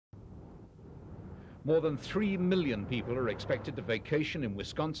More than 3 million people are expected to vacation in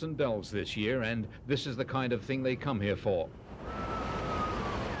Wisconsin Dells this year, and this is the kind of thing they come here for.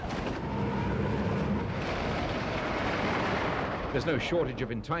 There's no shortage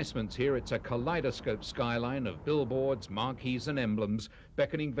of enticements here. It's a kaleidoscope skyline of billboards, marquees and emblems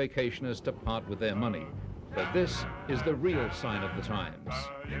beckoning vacationers to part with their money. But this is the real sign of the times.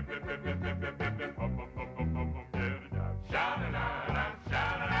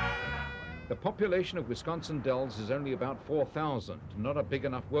 The population of Wisconsin Dells is only about 4,000, not a big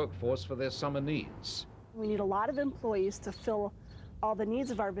enough workforce for their summer needs. We need a lot of employees to fill all the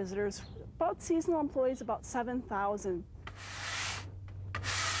needs of our visitors. About seasonal employees, about 7,000.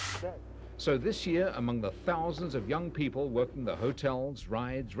 So this year, among the thousands of young people working the hotels,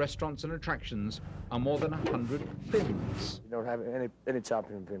 rides, restaurants and attractions are more than 100 Finns. You don't have any job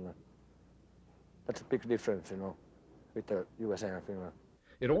in Finland. That's a big difference, you know, with the USA and Finland.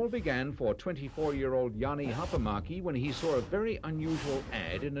 It all began for 24-year-old Jani Hapamäki when he saw a very unusual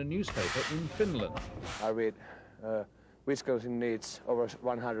ad in a newspaper in Finland. I read Wisconsin needs over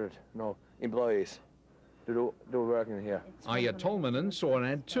 100 employees to do work in here. Aya Tolmanen saw an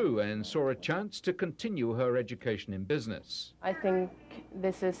ad too and saw a chance to continue her education in business. I think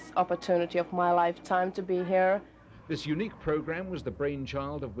this is opportunity of my lifetime to be here. This unique program was the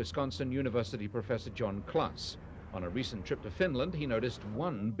brainchild of Wisconsin University professor John Klass. On a recent trip to Finland, he noticed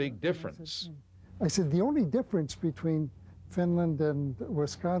one big difference. I said, the only difference between Finland and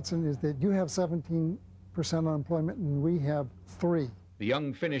Wisconsin is that you have 17% unemployment and we have 3%. The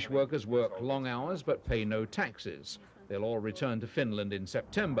young Finnish workers work long hours but pay no taxes. They'll all return to Finland in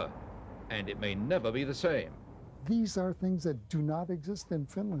September, and it may never be the same. These are things that do not exist in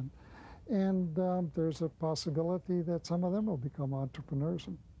Finland, and there's a possibility that some of them will become entrepreneurs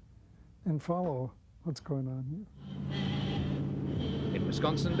and follow what's going on here. In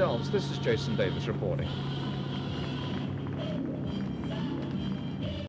Wisconsin Dells, this is Jason Davis reporting.